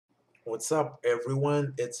What's up,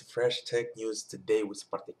 everyone? It's Fresh Tech News today with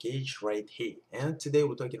Spartakage right here. And today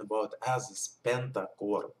we're talking about ASUS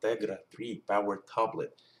Penta-Core Tegra 3 powered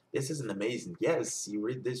tablet. This is an amazing, yes, you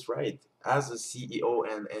read this right. ASUS CEO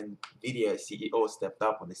and NVidia CEO stepped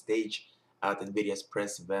up on the stage at NVIDIA's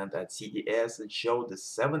press event at CES and showed the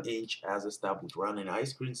 7-inch ASUS tablet running an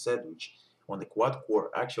ice cream sandwich on the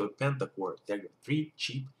quad-core, actually Penta-Core Tegra 3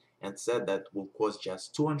 chip, and said that will cost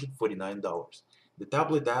just $249. The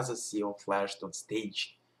tablet ASUS CEO flashed on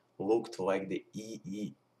stage looked like the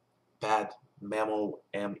Eee Pad MeMo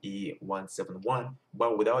ME171,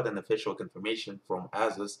 but without an official confirmation from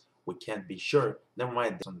ASUS, we can't be sure. Never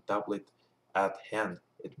mind this on the tablet at hand.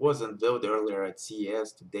 It was unveiled earlier at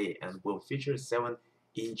CES today and will feature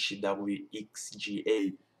 7-inch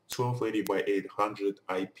WXGA 1280 by 800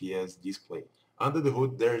 IPS display. Under the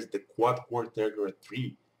hood, there's the quad-core Tegra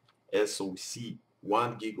 3 SoC,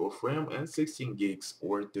 1 gig of RAM and 16 gigs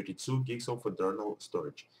or 32 gigs of internal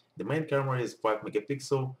storage. The main camera is 5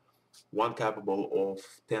 megapixel, one capable of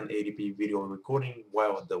 1080p video recording,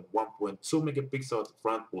 while the 1.2 megapixel at the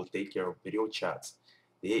front will take care of video chats.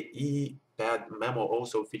 The Eee Pad MeMo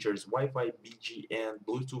also features Wi-Fi, BG, and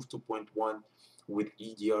Bluetooth 2.1 with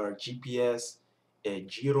EDR, GPS, a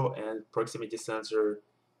gyro, and proximity sensor.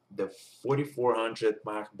 The 4400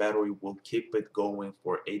 mAh battery will keep it going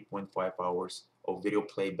for 8.5 hours of video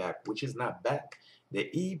playback, which is not bad. The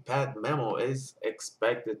Eee Pad MeMo is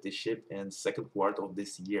expected to ship in second quarter of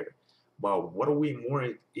this year. But what are we more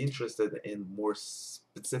interested in? More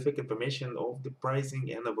specific information of the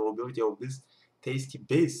pricing and availability of this tasty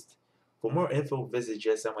beast. For more info, visit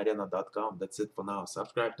gsmarena.com. That's it for now.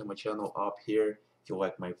 Subscribe to my channel up here. If you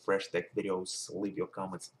like my fresh tech videos, leave your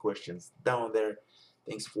comments and questions down there.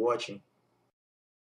 Thanks for watching.